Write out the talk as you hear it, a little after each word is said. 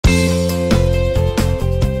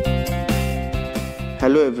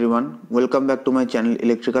Hello everyone, welcome back to my channel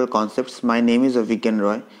Electrical Concepts. My name is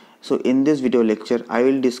Yy0. So in this video lecture, I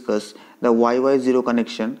will discuss the Yy0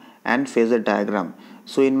 connection and phasor diagram.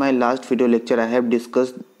 So in my last video lecture, I have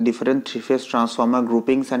discussed different three-phase transformer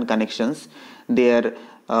groupings and connections, their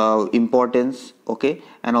importance, okay,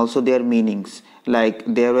 and also their meanings. Like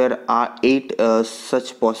there were 8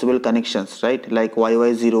 such possible connections, right? Like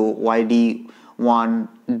Yy0, YD1,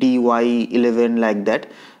 DY11, like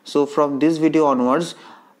that. So from this video onwards,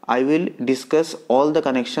 I will discuss all the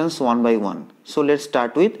connections one by one. So let's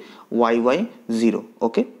start with Yy0.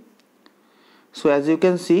 Okay. So as you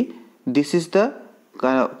can see, this is the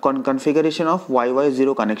configuration of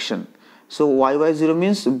Yy0 connection. So Yy0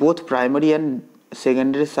 means both primary and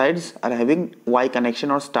secondary sides are having Y connection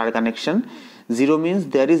or star connection. 0 means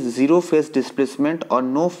there is zero phase displacement or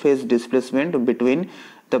no phase displacement between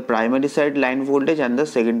the primary side line voltage and the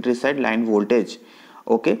secondary side line voltage.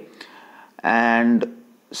 Okay, and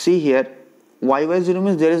see here, Yy0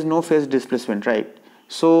 means there is no phase displacement, right?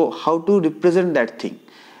 So how to represent that thing?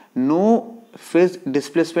 No phase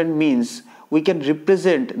displacement means we can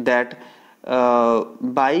represent that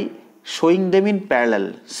by showing them in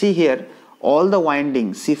parallel. See here, all the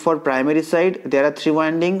windings, see for primary side there are 3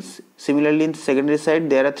 windings, similarly in secondary side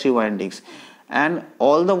there are 3 windings, and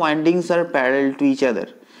all the windings are parallel to each other.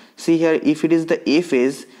 See here, if it is the A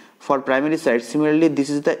phase for primary side, similarly this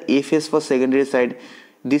is the A phase for secondary side,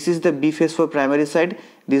 this is the B phase for primary side,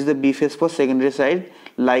 this is the B phase for secondary side,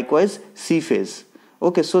 likewise C phase.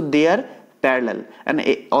 Okay, so they are parallel and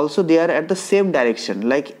also they are at the same direction.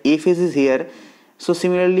 Like A phase is here, so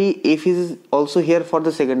similarly A phase is also here for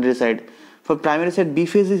the secondary side. For primary side B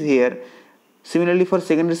phase is here, similarly for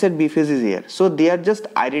secondary side B phase is here. So they are just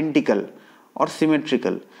identical or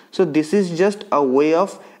symmetrical. So this is just a way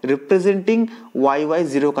of representing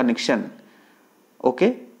Yy0 connection.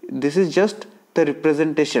 Okay, this is just the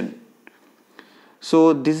representation.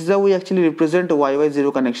 So this is how we actually represent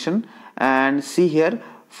Yy0 connection. And see here,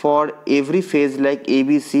 for every phase like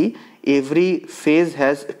ABC, every phase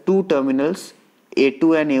has 2 terminals,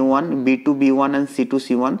 A2 and A1, B2 B1 and C2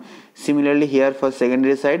 C1. Similarly here for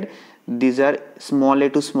secondary side, these are small a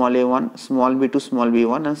to small a1, small b to small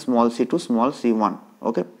b1 and small c to small c1.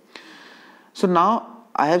 Okay, so now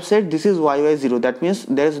I have said this is Yy0, that means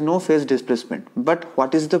there is no phase displacement. But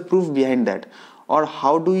what is the proof behind that, or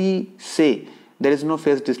how do we say there is no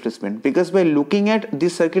phase displacement? Because by looking at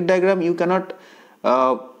this circuit diagram you cannot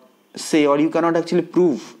say, or you cannot actually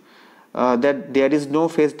prove that there is no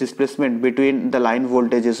phase displacement between the line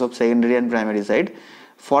voltages of secondary and primary side.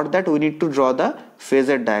 For that we need to draw the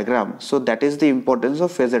phasor diagram. So that is the importance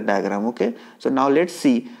of phasor diagram. Okay, so now let's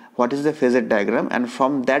see what is the phasor diagram, and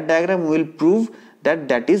from that diagram we will prove that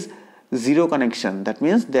that is zero connection. That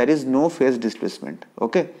means there is no phase displacement.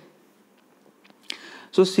 Okay,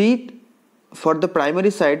 so see, for the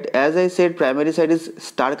primary side, as I said, primary side is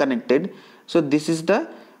star connected. So this is the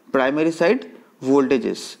primary side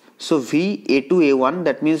voltages. So V A2 A1,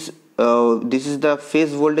 that means this is the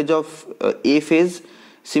phase voltage of A phase.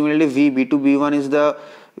 Similarly V B2 B1 is the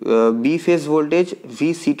B phase voltage,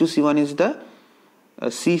 V C2 C1 is the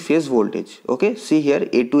C phase voltage. Okay, see here,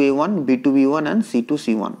 A2 A1, B2 B1 and C2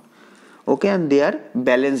 C1. Okay, and they are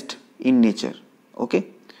balanced in nature. Okay,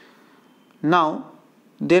 now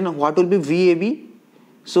then what will be VAB?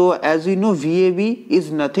 So as we know, VAB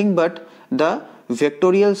is nothing but the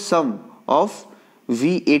vectorial sum of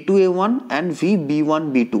V A2 A1 and V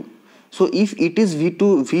B1 B2. So if it is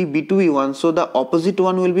V2 V B2 V1, so the opposite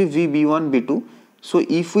one will be V B1 B2. So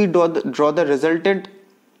if we draw the resultant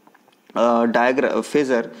diagram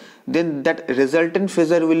phasor, then that resultant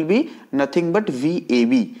phasor will be nothing but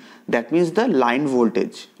VAB, that means the line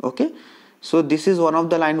voltage. Okay, so this is one of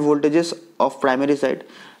the line voltages of primary side.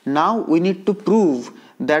 Now we need to prove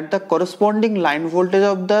that the corresponding line voltage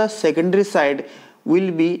of the secondary side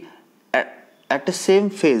will be at the same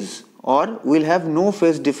phase, or will have no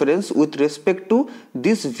phase difference with respect to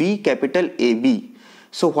this V capital AB.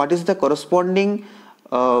 So what is the corresponding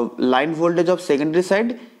line voltage of secondary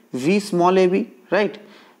side? V small ab, right?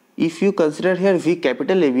 If you consider here V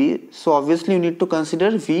capital AB, so obviously you need to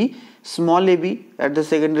consider V small ab at the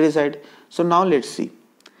secondary side. So now let's see.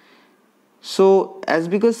 So as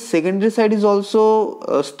because secondary side is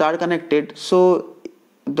also star connected, so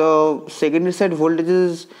the secondary side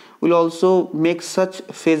voltages will also make such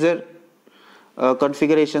phasor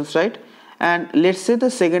configurations, right? And let's say the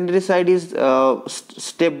secondary side is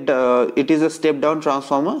it is a step down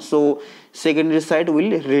transformer, so secondary side will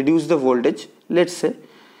reduce the voltage, let's say.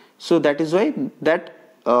 So that is why that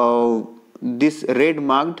this red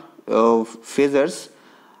marked phasors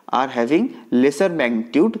are having lesser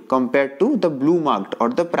magnitude compared to the blue marked or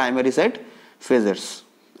the primary side phasors.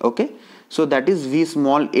 Okay, so that is V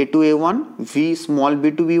small a to a1, V small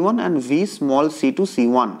b to b1, and V small c to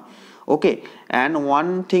c1. Okay, and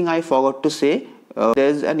one thing I forgot to say, there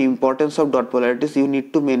is an importance of dot polarities, you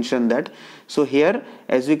need to mention that. So here,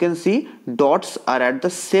 as you can see, dots are at the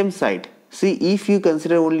same side. See, if you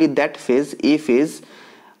consider only that phase, A phase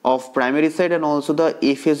of primary side and also the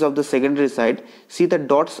A phase of the secondary side, see the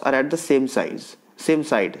dots are at the same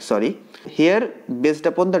side, sorry. Here, based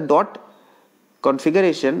upon the dot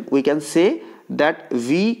configuration, we can say that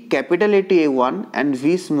V capital A to A1 and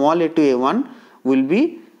V small a to A1 will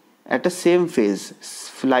be at the same phase.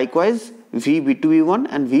 Likewise, V b to b1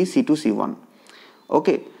 and V c to c1.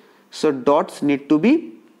 Okay, so dots need to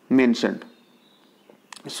be mentioned.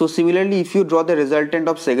 So similarly, if you draw the resultant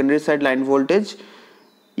of secondary side line voltage,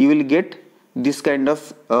 you will get this kind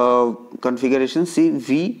of configuration. See,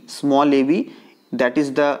 V small ab, that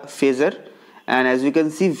is the phasor, and as you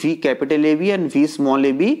can see, V capital AB and V small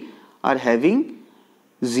ab are having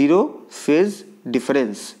zero phase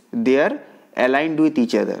difference. They are aligned with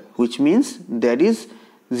each other, which means there is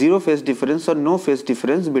zero phase difference or no phase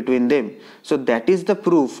difference between them. So that is the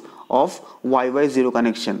proof of Yy0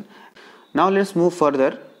 connection. Now let's move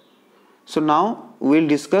further. So now we'll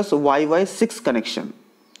discuss Yy6 connection.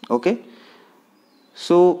 Okay,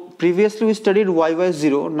 so previously we studied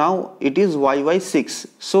Yy0, now it is Yy6.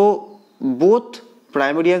 So both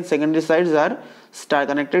primary and secondary sides are star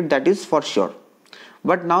connected, that is for sure.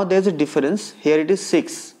 But now there is a difference. Here it is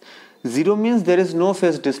 6. 0 means there is no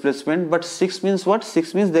phase displacement, but 6 means what?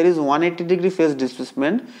 6 means there is 180 degree phase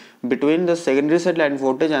displacement between the secondary side line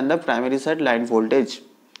voltage and the primary side line voltage.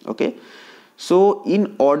 Okay, so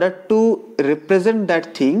in order to represent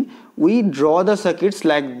that thing, we draw the circuits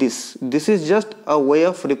like this. This is just a way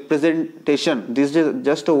of representation. This is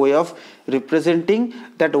just a way of representing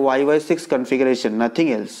that Yy6 configuration,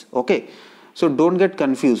 nothing else. Okay, so don't get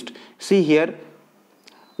confused. See here,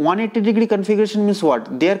 180 degree configuration means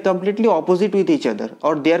what? They are completely opposite with each other,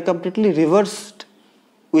 or they are completely reversed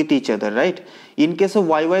with each other, right? In case of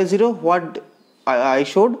Yy0, what I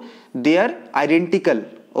showed, they are identical.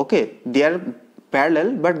 Okay, they are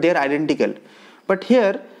parallel but they are identical. But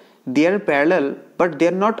here they are parallel but they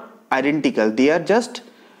are not identical. They are just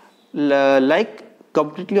like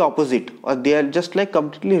completely opposite, or they are just like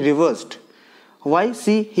completely reversed. Why?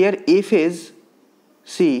 See here, A phase,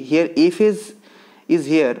 see here A phase is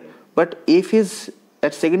here, but A phase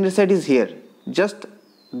at secondary side is here, just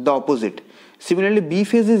the opposite. Similarly, B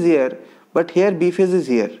phase is here, but here B phase is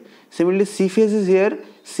here. Similarly, C phase is here,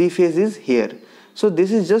 C phase is here. So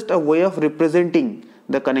this is just a way of representing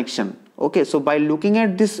the connection. Okay, so by looking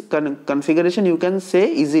at this configuration, you can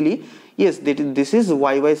say easily, yes, this is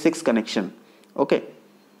Yy6 connection. Okay,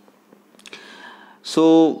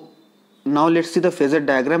 so now let's see the phasor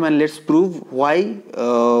diagram and let's prove why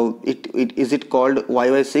it is called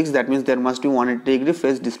Yy6. That means there must be 180 degree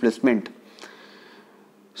phase displacement.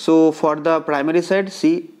 So for the primary side,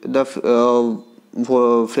 see the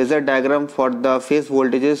phasor diagram for the phase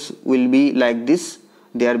voltages will be like this.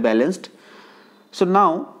 They are balanced. So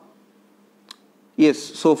now, yes,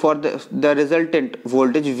 so for the resultant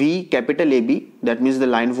voltage V capital AB, that means the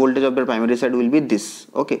line voltage of the primary side will be this.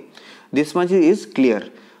 Okay, this much is clear.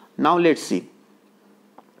 Now let's see.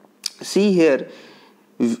 See here,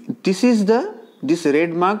 this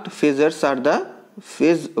red marked phasors are the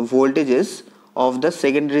phase voltages of the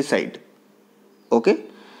secondary side. Okay,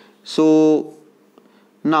 so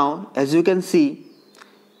now as you can see,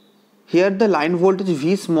 here the line voltage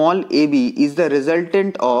V small AB is the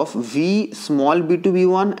resultant of V small b to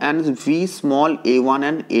b1 and V small a1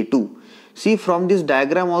 and a2. See, from this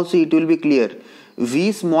diagram also it will be clear.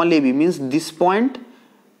 V small ab means this point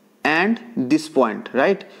and this point,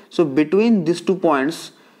 right? So between these 2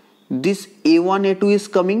 points, this a1 a2 is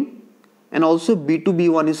coming and also b2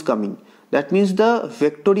 b1 is coming. That means the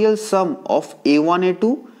vectorial sum of a1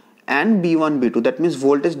 a2 and b1 b2, that means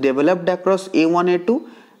voltage developed across a1 a2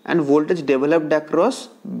 and voltage developed across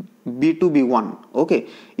b2 b1. Okay,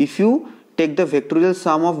 if you take the vectorial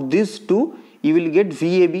sum of these two, you will get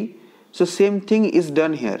VAB. So same thing is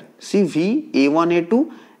done here. See, V a1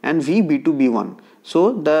 a2 and V b2 b1.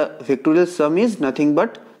 So the vectorial sum is nothing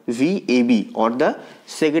but VAB, or the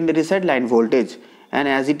secondary side line voltage. And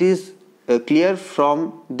as it is clear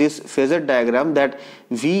from this phasor diagram that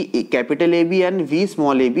V capital AB and V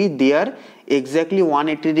small ab, they are exactly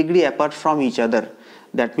 180 degree apart from each other.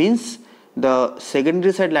 That means the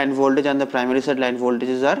secondary side line voltage and the primary side line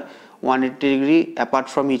voltages are 180 degree apart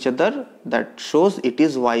from each other. That shows it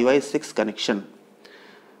is Yy6 connection.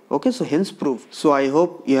 Okay, so hence proof. So I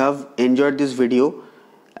hope you have enjoyed this video,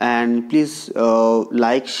 and please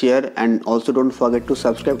like, share, and also don't forget to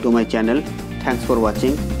subscribe to my channel. Thanks for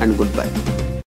watching and goodbye.